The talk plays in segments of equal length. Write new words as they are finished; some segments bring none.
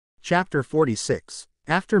Chapter 46.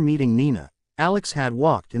 After meeting Nina, Alex had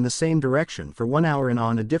walked in the same direction for 1 hour and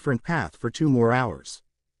on a different path for 2 more hours.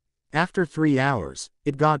 After 3 hours,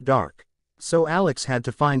 it got dark. So Alex had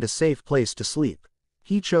to find a safe place to sleep.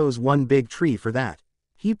 He chose one big tree for that.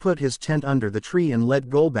 He put his tent under the tree and let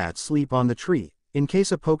Golbat sleep on the tree, in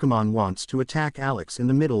case a Pokemon wants to attack Alex in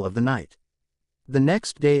the middle of the night. The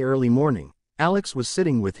next day early morning, Alex was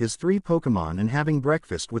sitting with his 3 Pokemon and having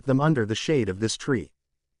breakfast with them under the shade of this tree.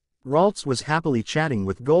 Ralts was happily chatting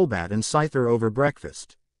with Golbat and Scyther over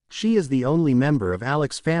breakfast. She is the only member of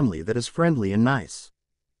Alex's family that is friendly and nice.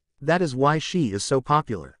 That is why she is so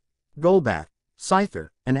popular. Golbat, Scyther,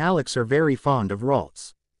 and Alex are very fond of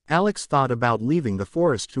Ralts. Alex thought about leaving the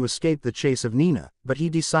forest to escape the chase of Nina, but he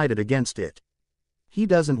decided against it. He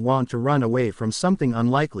doesn't want to run away from something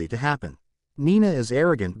unlikely to happen. Nina is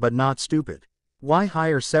arrogant but not stupid. Why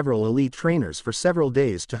hire several elite trainers for several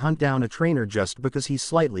days to hunt down a trainer just because he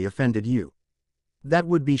slightly offended you? That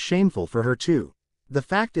would be shameful for her too. The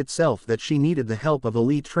fact itself that she needed the help of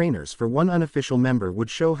elite trainers for one unofficial member would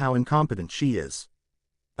show how incompetent she is.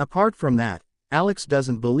 Apart from that, Alex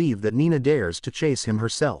doesn't believe that Nina dares to chase him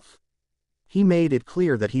herself. He made it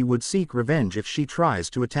clear that he would seek revenge if she tries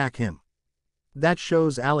to attack him. That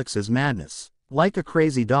shows Alex's madness. Like a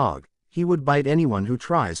crazy dog, he would bite anyone who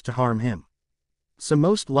tries to harm him. So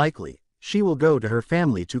most likely, she will go to her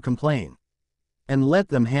family to complain. And let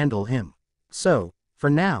them handle him. So, for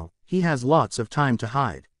now, he has lots of time to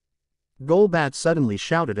hide. Golbat suddenly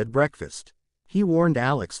shouted at breakfast. He warned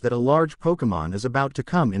Alex that a large Pokemon is about to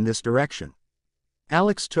come in this direction.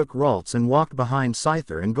 Alex took Ralts and walked behind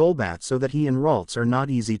Scyther and Golbat so that he and Ralts are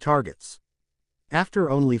not easy targets. After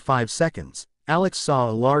only 5 seconds, Alex saw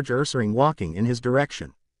a large Ursaring walking in his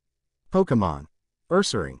direction. Pokemon.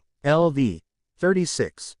 Ursaring, LV.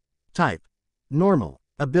 36. Type. Normal.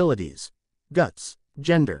 Abilities. Guts.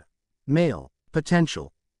 Gender. Male.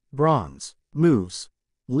 Potential. Bronze. Moves.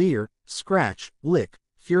 Leer, Scratch, Lick,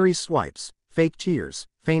 Fury Swipes, Fake Tears,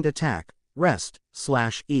 Faint Attack, Rest,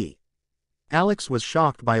 /E. Alex was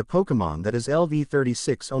shocked by a Pokemon that is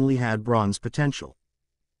LV36 only had Bronze potential.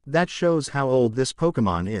 That shows how old this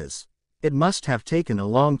Pokemon is. It must have taken a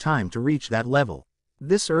long time to reach that level.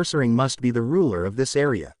 This Ursaring must be the ruler of this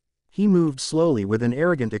area. He moved slowly with an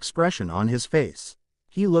arrogant expression on his face.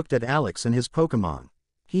 He looked at Alex and his Pokemon.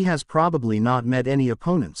 He has probably not met any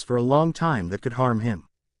opponents for a long time that could harm him.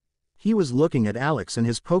 He was looking at Alex and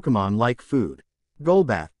his Pokemon like food.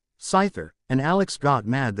 Golbat, Scyther, and Alex got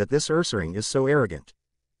mad that this Ursaring is so arrogant.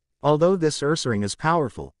 Although this Ursaring is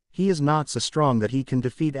powerful, he is not so strong that he can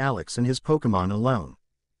defeat Alex and his Pokemon alone.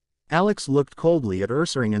 Alex looked coldly at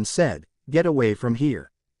Ursaring and said, "Get away from here.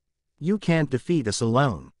 You can't defeat us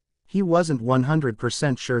alone." He wasn't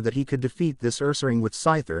 100% sure that he could defeat this Ursaring with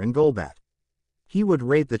Scyther and Golbat. He would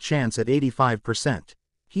rate the chance at 85%.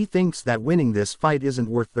 He thinks that winning this fight isn't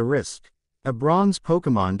worth the risk. A bronze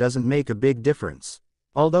Pokemon doesn't make a big difference.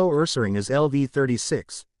 Although Ursaring is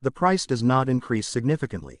LV36, the price does not increase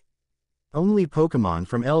significantly. Only Pokemon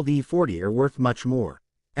from LV40 are worth much more.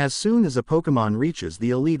 As soon as a Pokemon reaches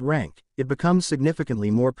the elite rank, it becomes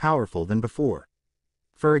significantly more powerful than before.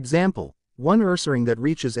 For example, one Ursaring that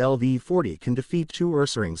reaches LV40 can defeat 2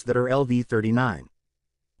 Ursarings that are LV39.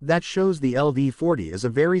 That shows the LV40 is a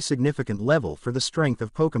very significant level for the strength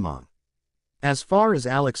of Pokemon. As far as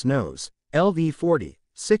Alex knows, LV40,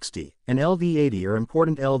 60, and LV80 are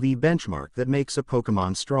important LV benchmark that makes a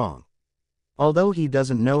Pokemon strong. Although he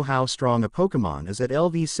doesn't know how strong a Pokemon is at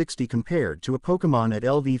LV60 compared to a Pokemon at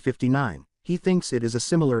LV59, he thinks it is a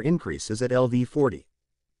similar increase as at LV40.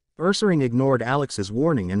 Ursaring ignored Alex's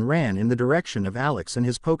warning and ran in the direction of Alex and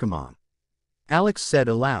his Pokemon. Alex said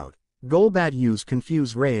aloud, "Golbat use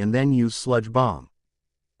Confuse Ray and then use Sludge Bomb.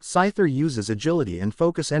 Scyther uses Agility and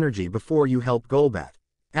Focus Energy before you help Golbat."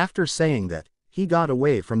 After saying that, he got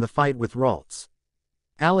away from the fight with Ralts.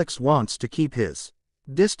 Alex wants to keep his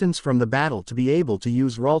distance from the battle to be able to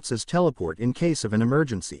use Ralts' teleport in case of an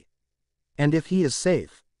emergency. And if he is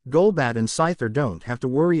safe, Golbat and Scyther don't have to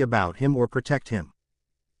worry about him or protect him.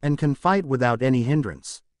 And can fight without any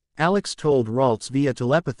hindrance. Alex told Ralts via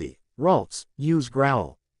telepathy, "Ralts, use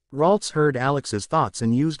Growl." Ralts heard Alex's thoughts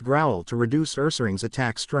and used Growl to reduce Ursaring's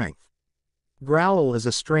attack strength. Growl is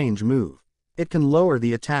a strange move. It can lower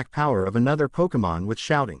the attack power of another Pokemon with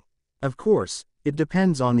shouting. Of course, it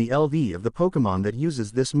depends on the LV of the Pokemon that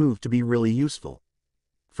uses this move to be really useful.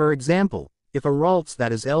 For example, if a Ralts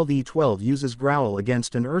that is LV12 uses Growl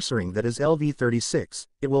against an Ursaring that is LV36,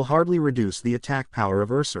 it will hardly reduce the attack power of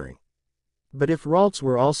Ursaring. But if Ralts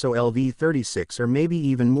were also LV36 or maybe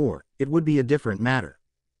even more, it would be a different matter.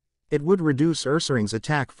 It would reduce Ursaring's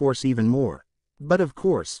attack force even more. But of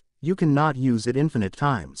course, you cannot use it infinite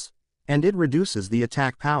times. And it reduces the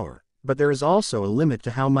attack power, but there is also a limit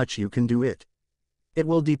to how much you can do it. It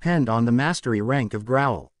will depend on the mastery rank of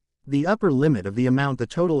Growl. The upper limit of the amount the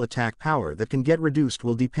total attack power that can get reduced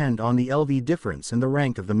will depend on the LV difference and the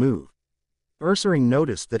rank of the move. Ursaring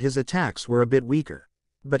noticed that his attacks were a bit weaker.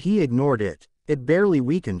 But he ignored it. It barely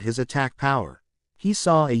weakened his attack power. He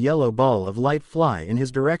saw a yellow ball of light fly in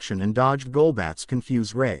his direction and dodged Golbat's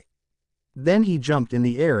Confuse Ray. Then he jumped in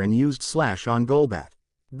the air and used Slash on Golbat.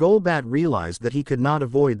 Golbat realized that he could not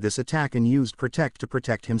avoid this attack and used Protect to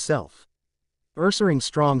protect himself. Ursaring's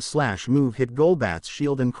strong Slash move hit Golbat's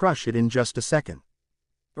shield and crushed it in just a second.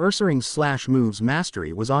 Ursaring's Slash move's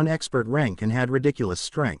mastery was on expert rank and had ridiculous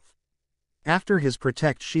strength. After his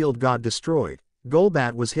Protect shield got destroyed,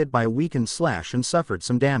 Golbat was hit by a weakened Slash and suffered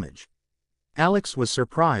some damage. Alex was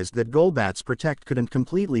surprised that Golbat's Protect couldn't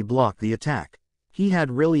completely block the attack. He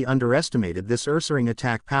had really underestimated this Ursaring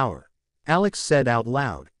attack power. Alex said out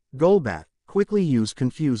loud, "Golbat, quickly use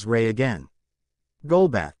Confuse Ray again."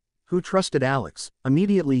 Golbat, who trusted Alex,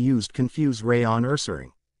 immediately used Confuse Ray on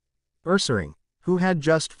Ursaring. Ursaring, who had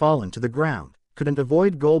just fallen to the ground, couldn't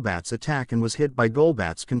avoid Golbat's attack and was hit by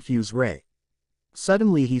Golbat's Confuse Ray.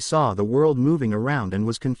 Suddenly he saw the world moving around and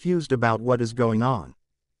was confused about what is going on.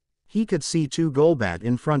 He could see two Golbat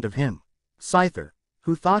in front of him. Scyther,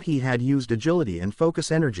 who thought he had used agility and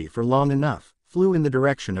focus energy for long enough, flew in the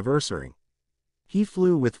direction of Ursaring. He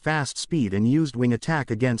flew with fast speed and used wing attack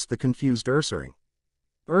against the confused Ursaring.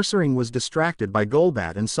 Ursaring was distracted by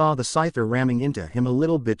Golbat and saw the Scyther ramming into him a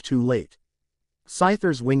little bit too late.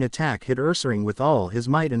 Scyther's wing attack hit Ursaring with all his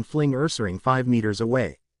might and fling Ursaring 5 meters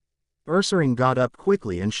away. Ursaring got up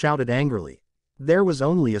quickly and shouted angrily. There was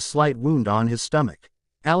only a slight wound on his stomach.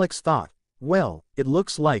 Alex thought, well, it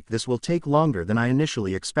looks like this will take longer than I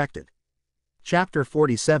initially expected. Chapter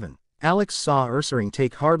 47. Alex saw Ursaring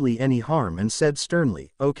take hardly any harm and said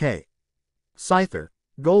sternly, okay. Scyther,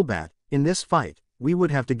 Golbat, in this fight, we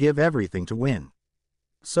would have to give everything to win.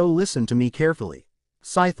 So listen to me carefully.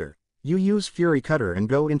 Scyther, you use Fury Cutter and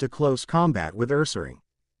go into close combat with Ursaring.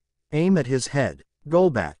 Aim at his head.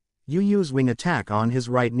 Golbat, you use wing attack on his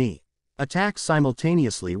right knee. Attack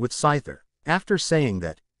simultaneously with Scyther. After saying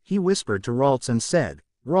that, he whispered to Ralts and said,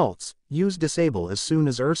 Ralts, use Disable as soon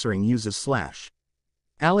as Ursaring uses Slash.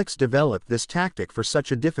 Alex developed this tactic for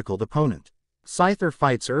such a difficult opponent. Scyther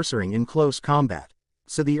fights Ursaring in close combat.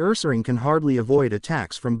 So the Ursaring can hardly avoid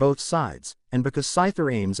attacks from both sides, and because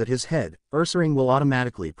Scyther aims at his head, Ursaring will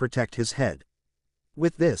automatically protect his head.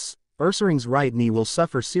 With this, Ursaring's right knee will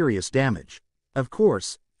suffer serious damage. Of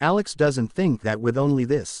course, Alex doesn't think that with only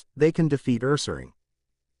this, they can defeat Ursaring.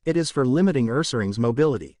 It is for limiting Ursaring's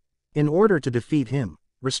mobility. In order to defeat him,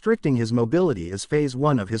 restricting his mobility is phase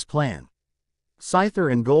 1 of his plan.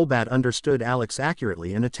 Scyther and Golbat understood Alex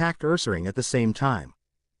accurately and attacked Ursaring at the same time.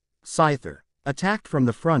 Scyther attacked from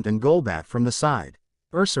the front and Golbat from the side.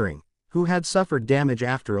 Ursaring, who had suffered damage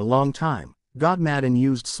after a long time, got mad and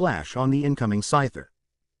used Slash on the incoming Scyther.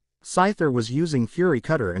 Scyther was using Fury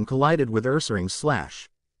Cutter and collided with Ursaring's Slash.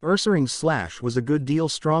 Ursaring's Slash was a good deal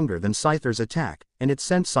stronger than Scyther's attack, and it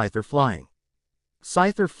sent Scyther flying.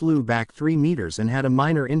 Scyther flew back 3 meters and had a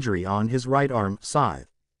minor injury on his right arm, scythe.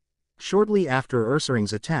 Shortly after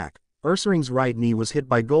Ursaring's attack, Ursaring's right knee was hit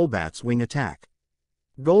by Golbat's wing attack.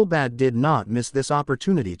 Golbat did not miss this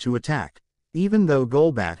opportunity to attack. Even though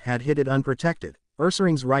Golbat had hit it unprotected,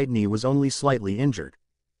 Ursaring's right knee was only slightly injured.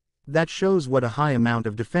 That shows what a high amount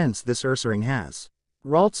of defense this Ursaring has.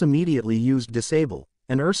 Ralts immediately used Disable,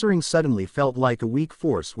 and Ursaring suddenly felt like a weak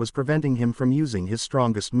force was preventing him from using his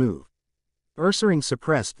strongest move. Ursaring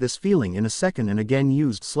suppressed this feeling in a second and again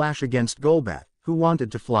used Slash against Golbat, who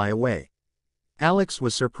wanted to fly away. Alex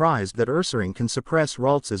was surprised that Ursaring can suppress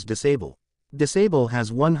Ralts's Disable. Disable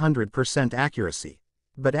has 100% accuracy.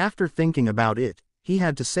 But after thinking about it, he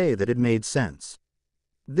had to say that it made sense.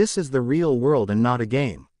 This is the real world and not a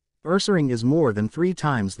game. Ursaring is more than 3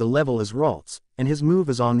 times the level as Ralts, and his move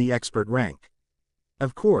is on the expert rank.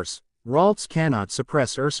 Of course, Ralts cannot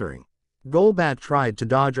suppress Ursaring. Golbat tried to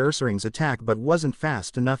dodge Ursaring's attack but wasn't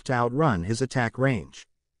fast enough to outrun his attack range.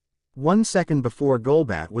 1 second before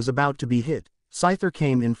Golbat was about to be hit, Scyther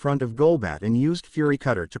came in front of Golbat and used Fury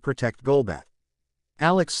Cutter to protect Golbat.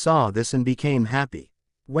 Alex saw this and became happy.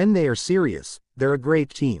 When they are serious, they're a great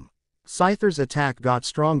team. Scyther's attack got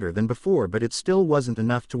stronger than before but it still wasn't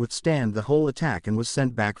enough to withstand the whole attack and was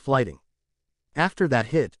sent back flighting. After that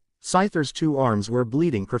hit, Scyther's 2 arms were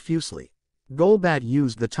bleeding profusely. Golbat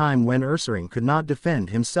used the time when Ursaring could not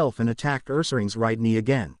defend himself and attacked Ursaring's right knee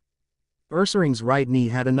again. Ursaring's right knee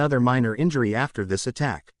had another minor injury after this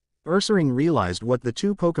attack. Ursaring realized what the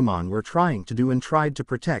two Pokemon were trying to do and tried to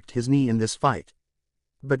protect his knee in this fight.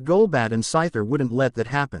 But Golbat and Scyther wouldn't let that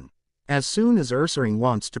happen. As soon as Ursaring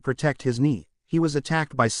wants to protect his knee, he was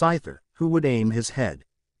attacked by Scyther, who would aim his head.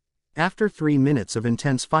 After 3 minutes of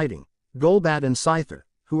intense fighting, Golbat and Scyther,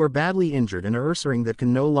 who are badly injured and Ursaring that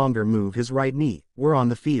can no longer move his right knee, were on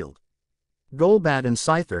the field. Golbat and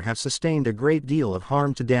Scyther have sustained a great deal of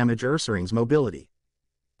harm to damage Ursaring's mobility.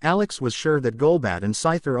 Alex was sure that Golbat and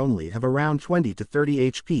Scyther only have around 20 to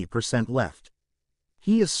 30 HP% left.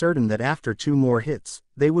 He is certain that after 2 more hits,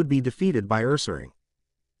 they would be defeated by Ursaring.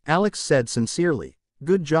 Alex said sincerely,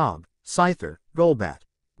 "Good job, Scyther, Golbat.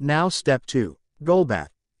 Now step 2. Golbat,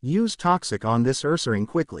 use Toxic on this Ursaring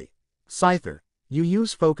quickly. Scyther, you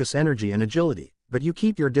use Focus Energy and Agility, but you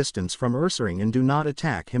keep your distance from Ursaring and do not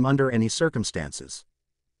attack him under any circumstances."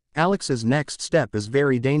 Alex's next step is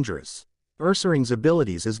very dangerous. Ursaring's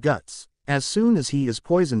abilities is Guts. As soon as he is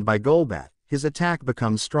poisoned by Golbat, his attack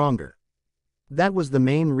becomes stronger. That was the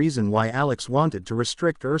main reason why Alex wanted to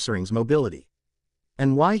restrict Ursaring's mobility.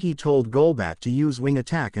 And why he told Golbat to use Wing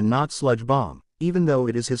Attack and not Sludge Bomb, even though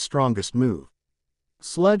it is his strongest move.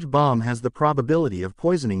 Sludge Bomb has the probability of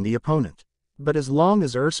poisoning the opponent. But as long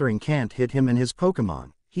as Ursaring can't hit him and his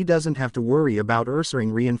Pokemon, he doesn't have to worry about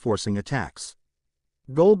Ursaring reinforcing attacks.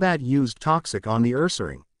 Golbat used Toxic on the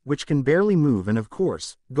Ursaring, which can barely move, and of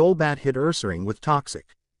course, Golbat hit Ursaring with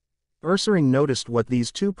Toxic. Ursaring noticed what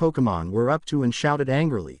these two Pokemon were up to and shouted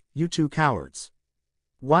angrily, "You two cowards.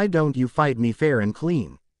 Why don't you fight me fair and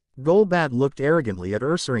clean?" Golbat looked arrogantly at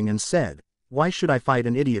Ursaring and said, "Why should I fight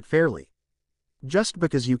an idiot fairly? Just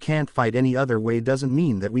because you can't fight any other way doesn't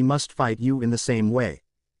mean that we must fight you in the same way.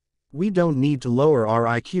 We don't need to lower our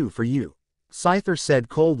IQ for you." Scyther said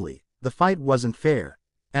coldly, "The fight wasn't fair.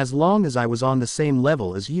 As long as I was on the same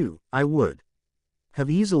level as you, I would have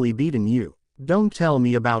easily beaten you. Don't tell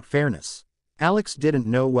me about fairness." Alex didn't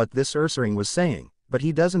know what this Ursaring was saying, but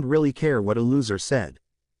he doesn't really care what a loser said.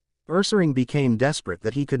 Ursaring became desperate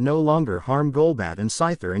that he could no longer harm Golbat and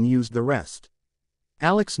Scyther and used the rest.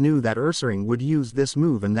 Alex knew that Ursaring would use this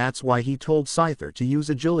move, and that's why he told Scyther to use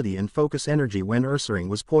Agility and Focus Energy when Ursaring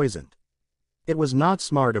was poisoned. It was not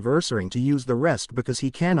smart of Ursaring to use the rest because he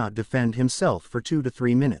cannot defend himself for 2 to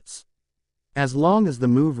 3 minutes. As long as the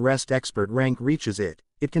move Rest Expert rank reaches it,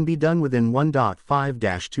 it can be done within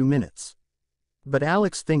 1.5-2 minutes. But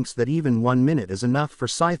Alex thinks that even 1 minute is enough for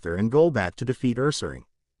Scyther and Golbat to defeat Ursaring.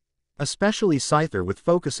 Especially Scyther with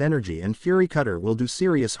Focus Energy and Fury Cutter will do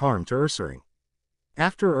serious harm to Ursaring.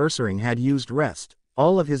 After Ursaring had used Rest,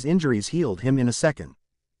 all of his injuries healed him in a second.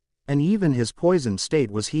 And even his poisoned state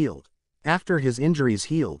was healed. After his injuries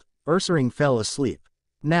healed, Ursaring fell asleep.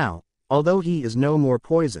 Now, although he is no more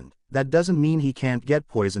poisoned, that doesn't mean he can't get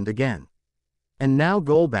poisoned again. And now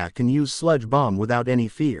Golbat can use Sludge Bomb without any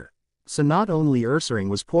fear. So not only Ursaring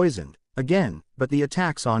was poisoned, again, but the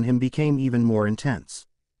attacks on him became even more intense.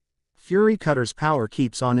 Fury Cutter's power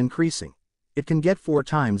keeps on increasing. It can get 4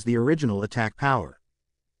 times the original attack power.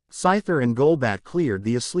 Scyther and Golbat cleared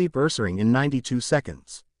the asleep Ursaring in 92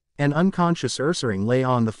 seconds. An unconscious Ursaring lay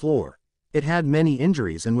on the floor. It had many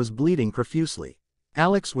injuries and was bleeding profusely.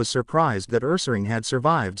 Alex was surprised that Ursaring had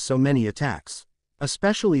survived so many attacks.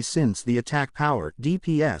 Especially since the attack power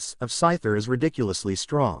 (DPS) of Scyther is ridiculously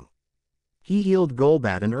strong. He healed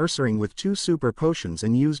Golbat and Ursaring with 2 super potions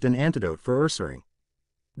and used an antidote for Ursaring.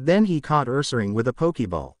 Then he caught Ursaring with a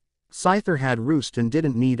Pokeball. Scyther had Roost and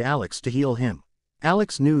didn't need Alex to heal him.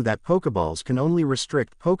 Alex knew that Pokeballs can only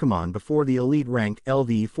restrict Pokemon before the elite rank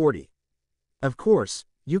LV 40. Of course,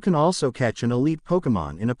 you can also catch an elite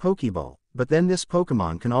Pokemon in a Pokeball, but then this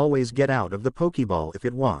Pokemon can always get out of the Pokeball if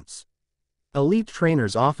it wants. Elite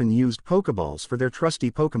trainers often used Pokeballs for their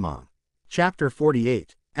trusty Pokemon. Chapter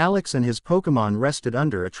 48. Alex and his Pokemon rested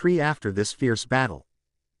under a tree after this fierce battle.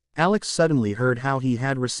 Alex suddenly heard how he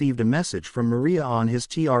had received a message from Maria on his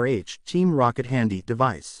TRH Team Rocket Handy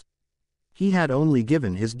device. He had only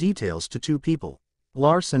given his details to 2 people,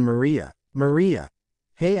 Lars and Maria. Maria: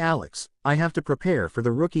 "Hey Alex, I have to prepare for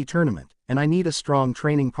the rookie tournament, and I need a strong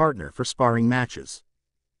training partner for sparring matches.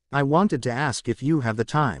 I wanted to ask if you have the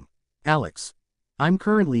time." Alex: "I'm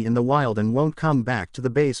currently in the wild and won't come back to the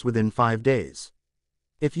base within 5 days.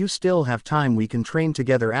 If you still have time we can train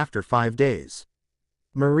together after 5 days.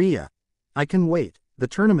 Maria: "I can wait, the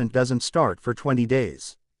tournament doesn't start for 20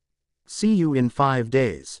 days. See you in 5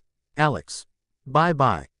 days. Alex: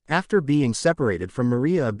 "Bye-bye." After being separated from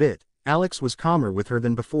Maria a bit, Alex was calmer with her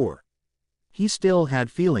than before. He still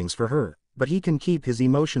had feelings for her, but he can keep his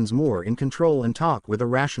emotions more in control and talk with a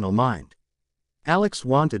rational mind. Alex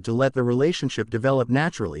wanted to let the relationship develop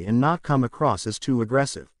naturally and not come across as too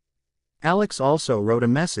aggressive. Alex also wrote a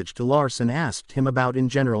message to Lars and asked him about in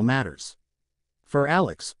general matters. For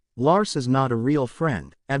Alex, Lars is not a real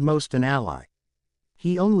friend, at most an ally.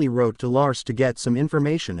 He only wrote to Lars to get some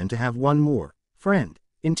information and to have one more friend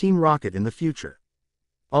in Team Rocket in the future.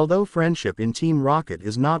 Although friendship in Team Rocket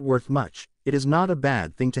is not worth much, it is not a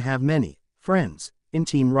bad thing to have many friends in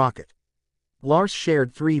Team Rocket. Lars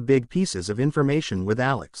shared 3 big pieces of information with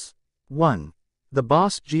Alex. 1. The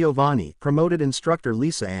boss Giovanni promoted instructor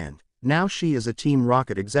Lisa and now she is a Team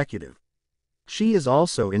Rocket executive. She is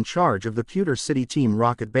also in charge of the Pewter City Team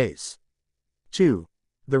Rocket base. 2.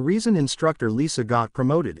 The reason instructor Lisa got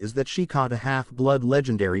promoted is that she caught a half-blood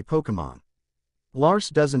legendary Pokemon. Lars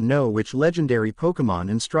doesn't know which legendary Pokemon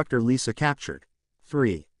instructor Lisa captured.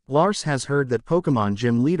 3. Lars has heard that Pokemon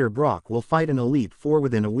Gym leader Brock will fight an Elite Four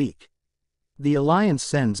within a week. The Alliance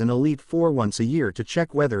sends an Elite Four once a year to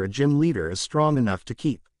check whether a gym leader is strong enough to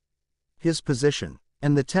keep his position.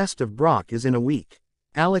 And the test of Brock is in a week.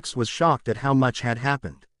 Alex was shocked at how much had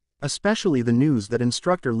happened. Especially the news that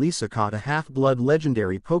instructor Lisa caught a half-blood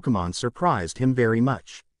legendary Pokemon surprised him very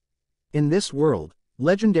much. In this world,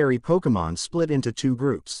 legendary Pokemon split into 2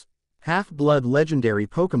 groups. Half-blood legendary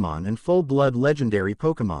Pokemon and full-blood legendary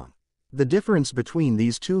Pokemon. The difference between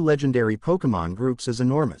these 2 legendary Pokemon groups is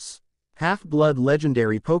enormous. Half-blood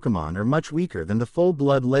legendary Pokemon are much weaker than the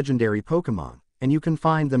full-blood legendary Pokemon, and you can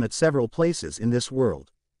find them at several places in this world.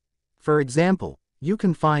 For example, you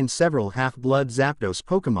can find several half-blood Zapdos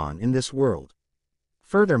Pokemon in this world.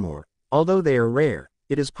 Furthermore, although they are rare,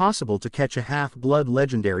 it is possible to catch a half-blood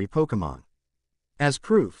legendary Pokemon. As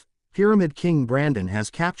proof, Pyramid King Brandon has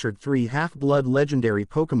captured 3 half-blood legendary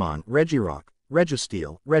Pokemon Regirock,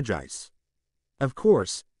 Registeel, Regice. Of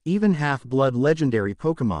course, even half-blood legendary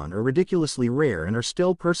Pokemon are ridiculously rare and are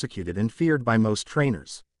still persecuted and feared by most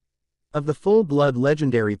trainers. Of the full-blood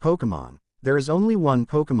legendary Pokemon, there is only 1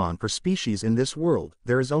 Pokemon per species in this world.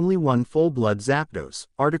 There is only 1 full-blood Zapdos,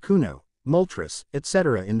 Articuno, Moltres,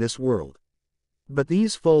 etc. in this world. But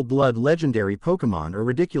these full-blood legendary Pokemon are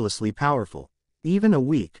ridiculously powerful. Even a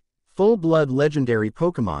weak, full-blood legendary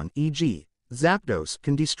Pokemon, e.g., Zapdos,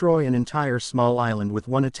 can destroy an entire small island with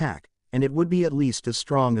 1 attack, and it would be at least as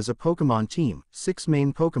strong as a Pokemon team, 6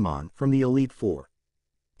 main Pokemon from the Elite Four.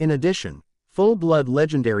 In addition, full-blood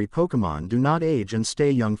legendary Pokemon do not age and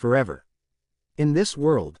stay young forever. In this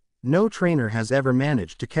world, no trainer has ever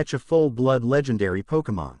managed to catch a full-blood legendary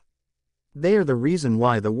Pokemon. They are the reason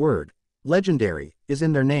why the word legendary is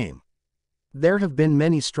in their name. There have been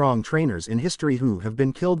many strong trainers in history who have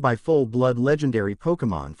been killed by full-blood legendary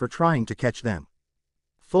Pokemon for trying to catch them.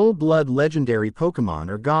 Full-blood legendary Pokemon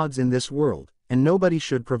are gods in this world, and nobody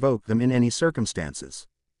should provoke them in any circumstances.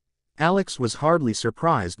 Alex was hardly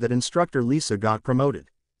surprised that instructor Lisa got promoted.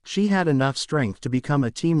 She had enough strength to become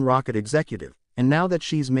a Team Rocket executive, and now that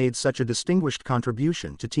she's made such a distinguished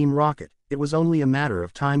contribution to Team Rocket, it was only a matter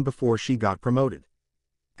of time before she got promoted.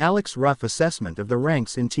 Alex's rough assessment of the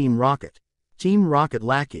ranks in Team Rocket. Team Rocket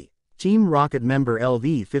Lackey. Team Rocket member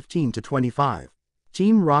LV 15 to 25.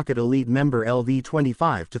 Team Rocket Elite member LV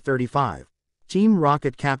 25 to 35. Team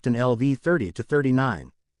Rocket Captain LV 30 to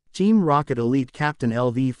 39. Team Rocket Elite Captain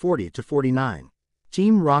LV 40 to 49.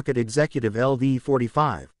 Team Rocket Executive LV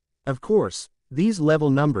 45. Of course, these level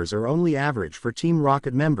numbers are only average for Team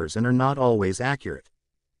Rocket members and are not always accurate.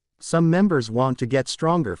 Some members want to get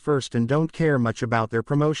stronger first and don't care much about their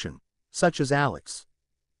promotion, such as Alex.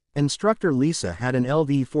 Instructor Lisa had an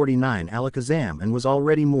LV 49 Alakazam and was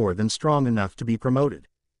already more than strong enough to be promoted.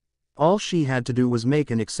 All she had to do was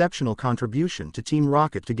make an exceptional contribution to Team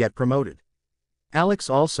Rocket to get promoted. Alex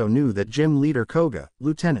also knew that gym leader Koga,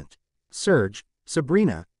 Lieutenant Surge,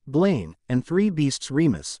 Sabrina, Blaine, and 3 beasts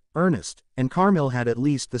Remus, Ernest, and Carmel had at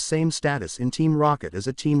least the same status in Team Rocket as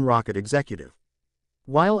a Team Rocket executive.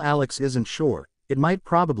 While Alex isn't sure, it might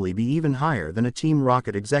probably be even higher than a Team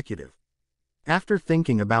Rocket executive. After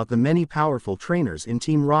thinking about the many powerful trainers in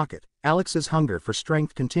Team Rocket, Alex's hunger for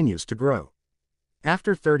strength continues to grow.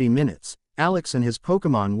 After 30 minutes, Alex and his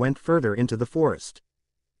Pokemon went further into the forest.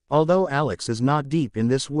 Although Alex is not deep in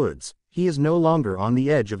this woods, he is no longer on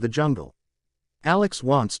the edge of the jungle. Alex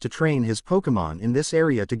wants to train his Pokemon in this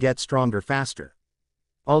area to get stronger faster.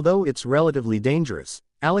 Although it's relatively dangerous,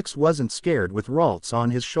 Alex wasn't scared with Ralts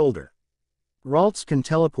on his shoulder. Ralts can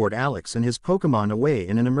teleport Alex and his Pokemon away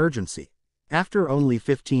in an emergency. After only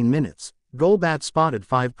 15 minutes, Golbat spotted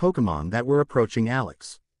 5 Pokemon that were approaching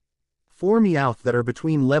Alex. 4 Meowth that are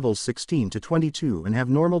between levels 16 to 22 and have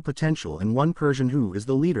normal potential, and 1 Persian who is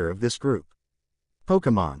the leader of this group.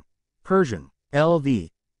 Pokemon. Persian. LV.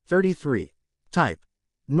 33. Type.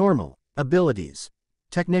 Normal. Abilities.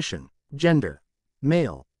 Technician. Gender.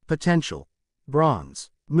 Male. Potential.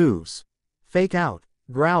 Bronze. Moves. Fake out,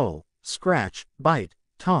 growl, scratch, bite,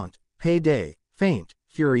 taunt, payday, feint,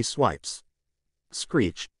 fury swipes.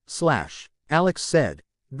 Screech, slash. Alex said,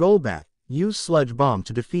 Golbat, use Sludge Bomb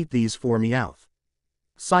to defeat these 4 Meowth.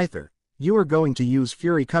 Scyther, you are going to use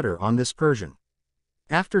Fury Cutter on this Persian.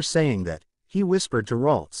 After saying that, he whispered to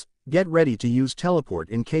Ralts, get ready to use Teleport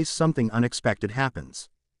in case something unexpected happens.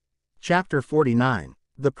 Chapter 49.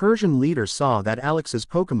 The Persian leader saw that Alex's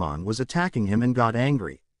Pokemon was attacking him and got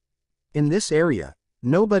angry. In this area,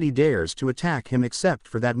 nobody dares to attack him except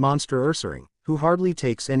for that monster Ursaring, who hardly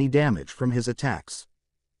takes any damage from his attacks.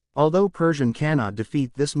 Although Persian cannot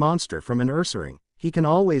defeat this monster from an Ursaring, he can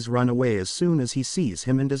always run away as soon as he sees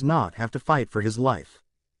him and does not have to fight for his life.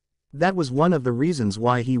 That was one of the reasons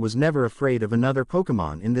why he was never afraid of another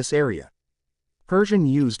Pokemon in this area. Persian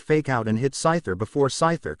used Fake Out and hit Scyther before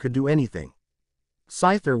Scyther could do anything.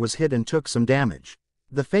 Scyther was hit and took some damage.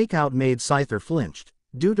 The Fake Out made Scyther flinched,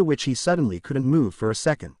 due to which he suddenly couldn't move for a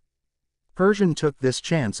second. Persian took this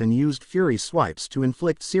chance and used Fury Swipes to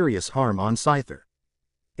inflict serious harm on Scyther.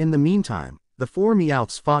 In the meantime, the 4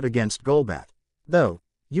 Meowths fought against Golbat. Though,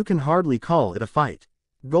 you can hardly call it a fight.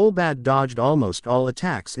 Golbat dodged almost all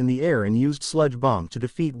attacks in the air and used Sludge Bomb to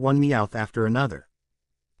defeat one Meowth after another.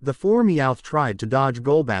 The 4 Meowth tried to dodge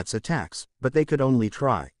Golbat's attacks, but they could only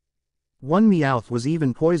try. One Meowth was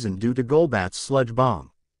even poisoned due to Golbat's Sludge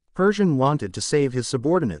Bomb. Persian wanted to save his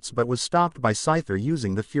subordinates but was stopped by Scyther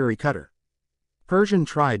using the Fury Cutter. Persian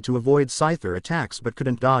tried to avoid Scyther attacks but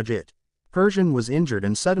couldn't dodge it. Persian was injured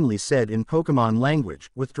and suddenly said in Pokemon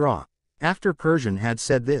language, withdraw. After Persian had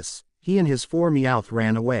said this, he and his 4 Meowth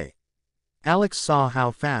ran away. Alex saw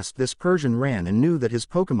how fast this Persian ran and knew that his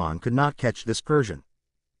Pokemon could not catch this Persian.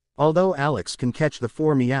 Although Alex can catch the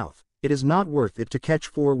 4 Meowth, it is not worth it to catch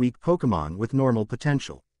 4 weak Pokemon with normal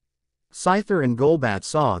potential. Scyther and Golbat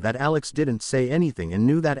saw that Alex didn't say anything and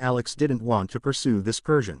knew that Alex didn't want to pursue this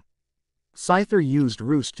Persian. Scyther used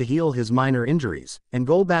Roost to heal his minor injuries, and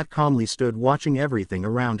Golbat calmly stood watching everything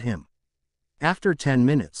around him. After 10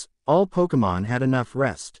 minutes, all Pokemon had enough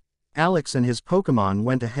rest. Alex and his Pokemon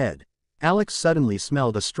went ahead. Alex suddenly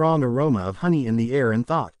smelled a strong aroma of honey in the air and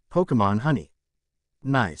thought, Pokemon honey.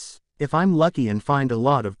 Nice. If I'm lucky and find a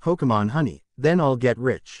lot of Pokemon honey, then I'll get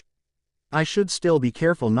rich. I should still be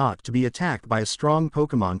careful not to be attacked by a strong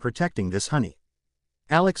Pokemon protecting this honey.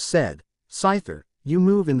 Alex said, Scyther, you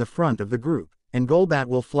move in the front of the group, and Golbat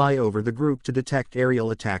will fly over the group to detect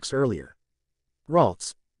aerial attacks earlier.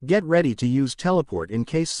 Ralts, get ready to use Teleport in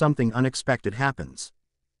case something unexpected happens.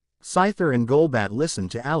 Scyther and Golbat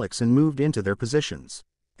listened to Alex and moved into their positions.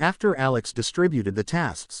 After Alex distributed the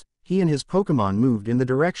tasks, he and his Pokemon moved in the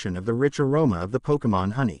direction of the rich aroma of the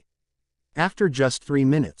Pokemon honey. After just 3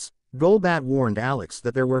 minutes, Golbat warned Alex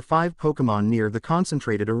that there were 5 Pokemon near the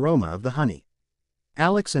concentrated aroma of the honey.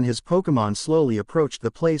 Alex and his Pokemon slowly approached the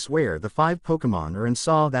place where the 5 Pokemon are and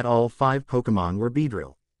saw that all 5 Pokemon were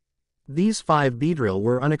Beedrill. These 5 Beedrill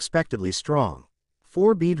were unexpectedly strong.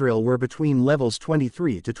 4 Beedrill were between levels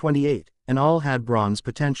 23 to 28, and all had bronze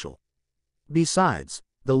potential. Besides,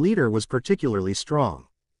 the leader was particularly strong.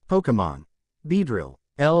 Pokemon. Beedrill,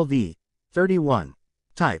 LV. 31.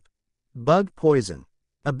 Type. Bug Poison.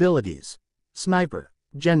 Abilities. Sniper.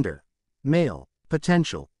 Gender. Male.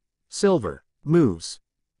 Potential. Silver. Moves.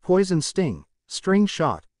 Poison Sting, String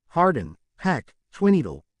Shot, Harden, Peck,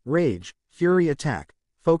 Twinneedle, Rage, Fury Attack,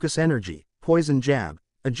 Focus Energy, Poison Jab,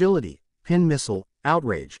 Agility, Pin Missile,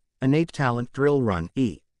 Outrage, Innate Talent Drill Run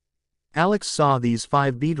E. Alex saw these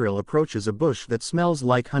 5 Beedrill approaches a bush that smells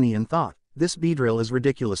like honey and thought, this Beedrill is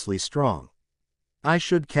ridiculously strong. I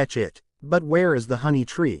should catch it. But where is the honey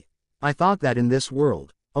tree? I thought that in this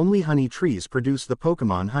world, only honey trees produce the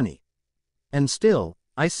Pokemon honey. And still,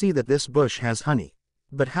 I see that this bush has honey.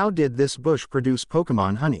 But how did this bush produce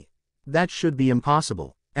Pokemon honey? That should be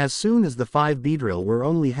impossible. As soon as the 5 Beedrill were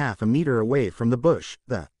only half a meter away from the bush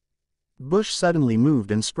suddenly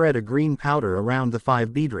moved and spread a green powder around the 5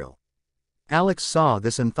 Beedrill. Alex saw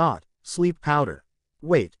this and thought, sleep powder.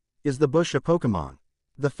 Wait, is the bush a Pokemon?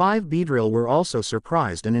 The 5 Beedrill were also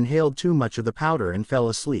surprised and inhaled too much of the powder and fell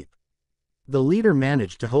asleep. The leader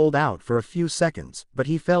managed to hold out for a few seconds, but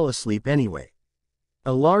he fell asleep anyway.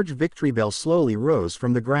 A large Victreebel slowly rose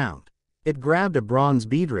from the ground. It grabbed a bronze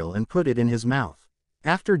Beedrill and put it in his mouth.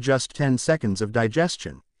 After just 10 seconds of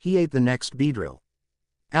digestion, he ate the next Beedrill.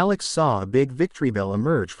 Alex saw a big Victreebel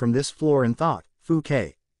emerge from this floor and thought,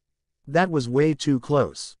 Fouquet. That was way too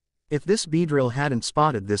close. If this Beedrill hadn't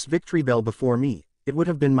spotted this Victreebel before me, it would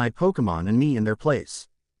have been my Pokemon and me in their place.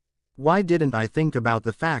 Why didn't I think about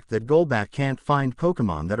the fact that Golbat can't find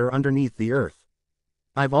Pokemon that are underneath the earth?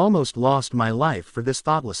 I've almost lost my life for this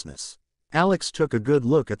thoughtlessness. Alex took a good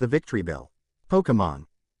look at the Victreebel. Pokemon.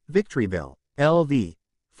 Victreebel. LV.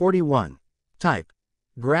 41. Type.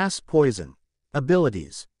 Grass Poison.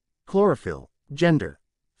 Abilities. Chlorophyll. Gender.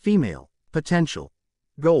 Female. Potential.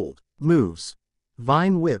 Gold. Moves.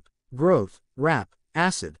 Vine Whip. Growth. Wrap.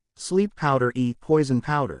 Acid. Sleep Powder E. Poison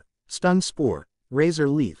Powder. Stun Spore. Razor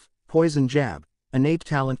Leaf. Poison Jab. Innate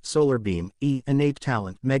Talent Solar Beam E. Innate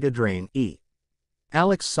Talent Mega Drain E.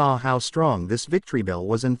 Alex saw how strong this Victreebel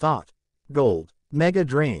was and thought. Gold. Mega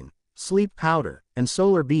Drain. Sleep Powder, and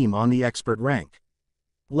Solar Beam on the expert rank.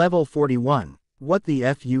 Level 41. What the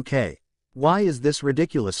FUK? Why is this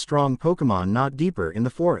ridiculous strong Pokemon not deeper in the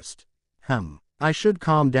forest? I should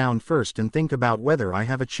calm down first and think about whether I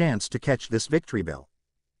have a chance to catch this Victreebel.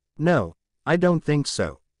 No, I don't think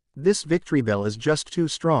so. This Victreebel is just too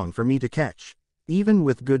strong for me to catch. Even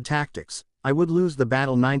with good tactics, I would lose the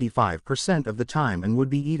battle 95% of the time and would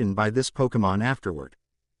be eaten by this Pokemon afterward.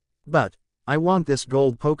 But I want this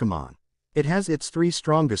gold Pokemon. It has its 3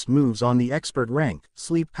 strongest moves on the expert rank,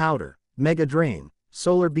 Sleep Powder, Mega Drain,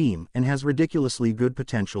 Solar Beam, and has ridiculously good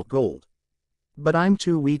potential gold. But I'm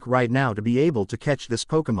too weak right now to be able to catch this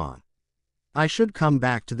Pokemon. I should come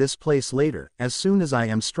back to this place later, as soon as I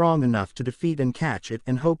am strong enough to defeat and catch it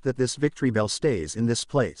and hope that this Victreebel stays in this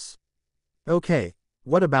place. Okay,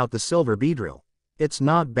 what about the Silver Beedrill? It's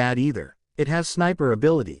not bad either. It has Sniper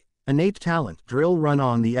ability, Innate Talent Drill Run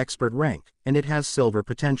on the expert rank, and it has Silver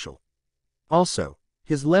potential. Also,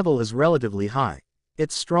 his level is relatively high.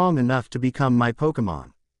 It's strong enough to become my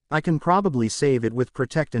Pokemon. I can probably save it with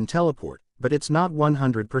Protect and Teleport, but it's not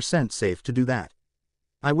 100% safe to do that.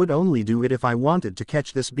 I would only do it if I wanted to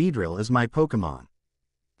catch this Beedrill as my Pokemon.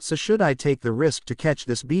 So should I take the risk to catch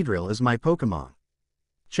this Beedrill as my Pokemon?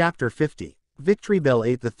 Chapter 50. Victreebel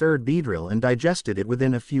ate the third Beedrill and digested it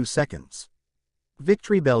within a few seconds.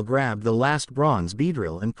 Victreebel grabbed the last bronze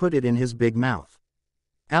Beedrill and put it in his big mouth.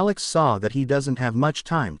 Alex saw that he doesn't have much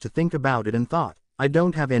time to think about it and thought, I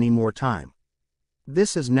don't have any more time.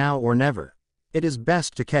 This is now or never. It is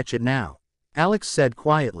best to catch it now. Alex said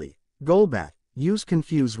quietly, Golbat, use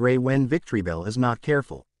Confuse Ray when Victreebel is not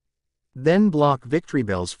careful. Then block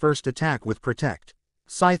Victreebel's first attack with Protect.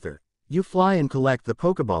 Scyther, you fly and collect the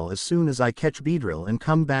Pokeball as soon as I catch Beedrill and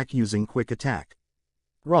come back using Quick Attack.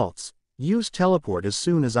 Ralts, use Teleport as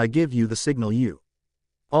soon as I give you the signal U.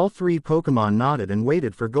 All 3 Pokemon nodded and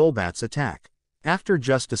waited for Golbat's attack. After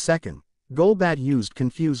just a second, Golbat used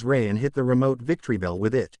Confuse Ray and hit the remote Victreebel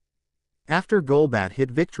with it. After Golbat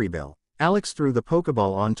hit Victreebel, Alex threw the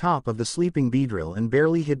Pokeball on top of the sleeping Beedrill and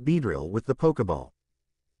barely hit Beedrill with the Pokeball.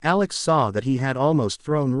 Alex saw that he had almost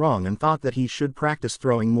thrown wrong and thought that he should practice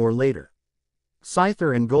throwing more later.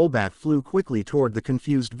 Scyther and Golbat flew quickly toward the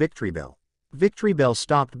confused Victreebel. Victreebel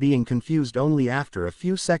stopped being confused only after a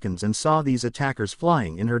few seconds and saw these attackers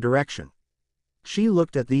flying in her direction. She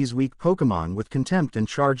looked at these weak Pokemon with contempt and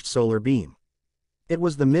charged Solar Beam. It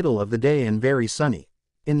was the middle of the day and very sunny.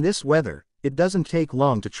 In this weather, it doesn't take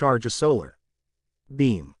long to charge a Solar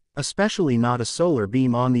Beam, especially not a Solar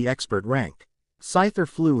Beam on the expert rank. Scyther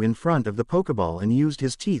flew in front of the Pokeball and used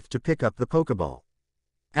his teeth to pick up the Pokeball.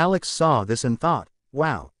 Alex saw this and thought,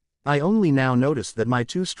 wow, I only now noticed that my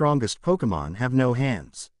 2 strongest Pokemon have no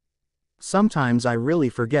hands. Sometimes I really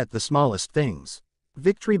forget the smallest things.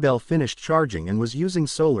 Victreebel finished charging and was using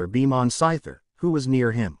Solar Beam on Scyther, who was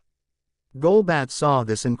near him. Golbat saw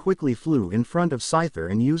this and quickly flew in front of Scyther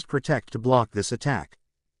and used Protect to block this attack.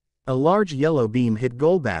 A large yellow beam hit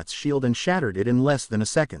Golbat's shield and shattered it in less than a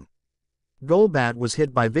second. Golbat was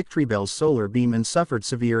hit by Victreebel's Solar Beam and suffered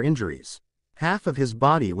severe injuries. Half of his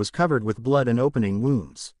body was covered with blood and opening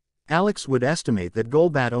wounds. Alex would estimate that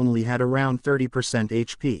Golbat only had around 30%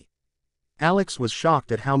 HP. Alex was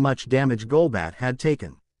shocked at how much damage Golbat had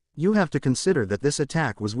taken. You have to consider that this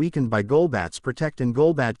attack was weakened by Golbat's Protect and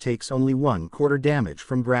Golbat takes only 1/4 damage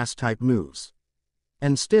from Grass-type moves.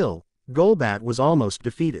 And still, Golbat was almost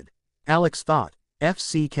defeated. Alex thought,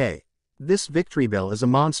 FCK. This Victreebel is a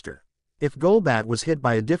monster. If Golbat was hit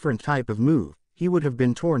by a different type of move, he would have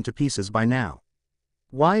been torn to pieces by now.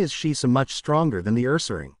 Why is she so much stronger than the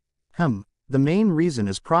Ursaring? The main reason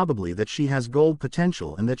is probably that she has gold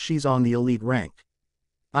potential and that she's on the elite rank.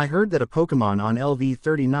 I heard that a Pokemon on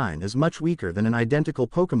LV39 is much weaker than an identical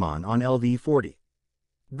Pokemon on LV40.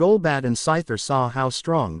 Golbat and Scyther saw how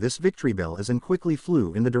strong this Victreebel is and quickly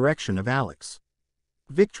flew in the direction of Alex.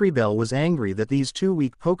 Victreebel was angry that these 2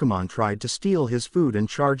 weak Pokemon tried to steal his food and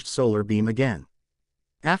charged Solar Beam again.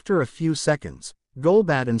 After a few seconds,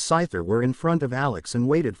 Golbat and Scyther were in front of Alex and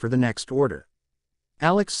waited for the next order.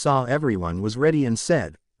 Alex saw everyone was ready and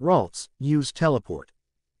said, Ralts, use Teleport.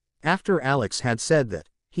 After Alex had said that,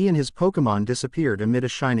 he and his Pokemon disappeared amid a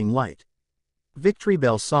shining light.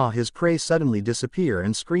 Victorybell saw his prey suddenly disappear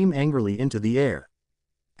and scream angrily into the air.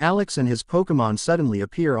 Alex and his Pokémon suddenly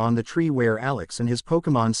appear on the tree where Alex and his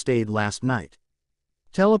Pokémon stayed last night.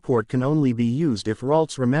 Teleport can only be used if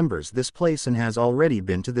Ralts remembers this place and has already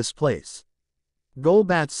been to this place.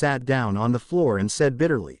 Golbat sat down on the floor and said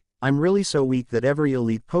bitterly, I'm really so weak that every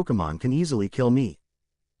elite Pokémon can easily kill me.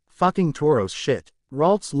 Fucking Tauros shit.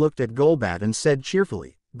 Ralts looked at Golbat and said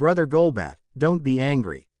cheerfully, Brother Golbat, don't be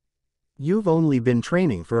angry. You've only been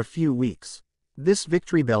training for a few weeks. This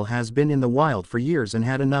Victorybell has been in the wild for years and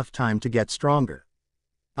had enough time to get stronger.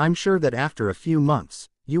 I'm sure that after a few months,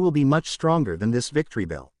 you will be much stronger than this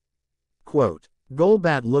Victorybell. Quote.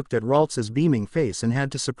 Golbat looked at Ralts's beaming face and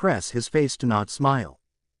had to suppress his face to not smile.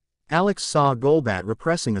 Alex saw Golbat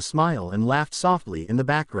repressing a smile and laughed softly in the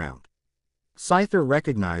background. Scyther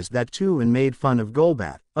recognized that too and made fun of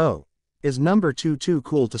Golbat. Oh. Is number 2 too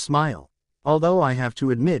cool to smile? Although I have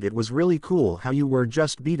to admit it was really cool how you were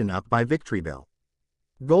just beaten up by Victorybell.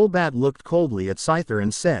 Golbat looked coldly at Scyther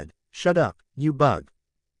and said, Shut up, you bug.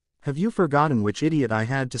 Have you forgotten which idiot I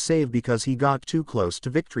had to save because he got too close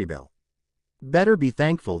to Victorybell? Better be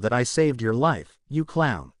thankful that I saved your life, you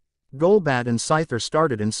clown. Golbat and Scyther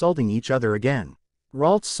started insulting each other again.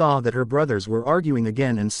 Ralts saw that her brothers were arguing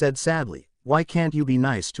again and said sadly, Why can't you be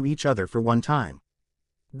nice to each other for one time?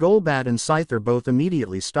 Golbat and Scyther both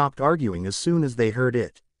immediately stopped arguing as soon as they heard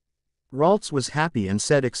it. Ralts was happy and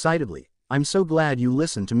said excitedly, I'm so glad you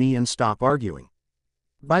listened to me and stop arguing.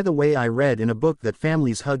 By the way, I read in a book that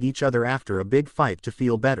families hug each other after a big fight to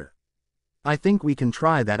feel better. I think we can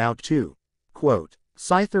try that out too. Quote.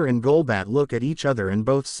 Scyther and Golbat looked at each other and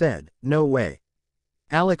both said, No way.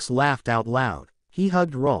 Alex laughed out loud. He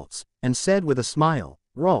hugged Ralts, and said with a smile,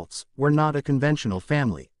 Ralts, we're not a conventional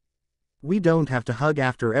family. We don't have to hug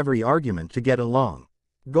after every argument to get along.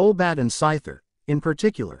 Golbat and Scyther, in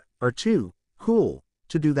particular, are too cool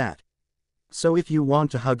to do that. So if you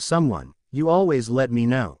want to hug someone, you always let me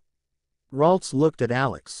know. Ralts looked at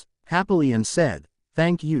Alex happily and said,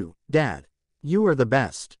 Thank you, Dad. You are the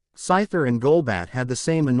best. Scyther and Golbat had the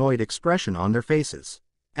same annoyed expression on their faces.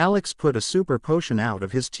 Alex put a super potion out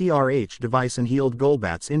of his TRH device and healed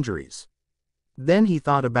Golbat's injuries. Then he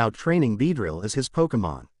thought about training Beedrill as his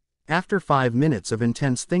Pokémon. After 5 minutes of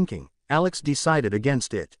intense thinking, Alex decided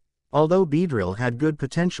against it. Although Beedrill had good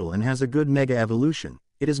potential and has a good Mega Evolution,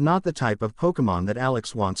 it is not the type of Pokémon that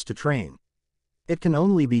Alex wants to train. It can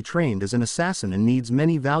only be trained as an assassin and needs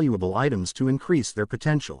many valuable items to increase their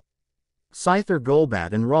potential. Scyther,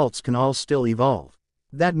 Golbat and Ralts can all still evolve.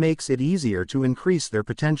 That makes it easier to increase their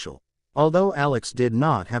potential. Although Alex did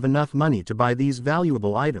not have enough money to buy these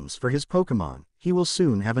valuable items for his Pokémon, he will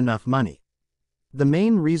soon have enough money. The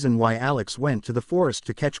main reason why Alex went to the forest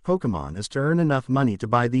to catch Pokémon is to earn enough money to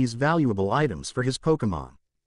buy these valuable items for his Pokémon.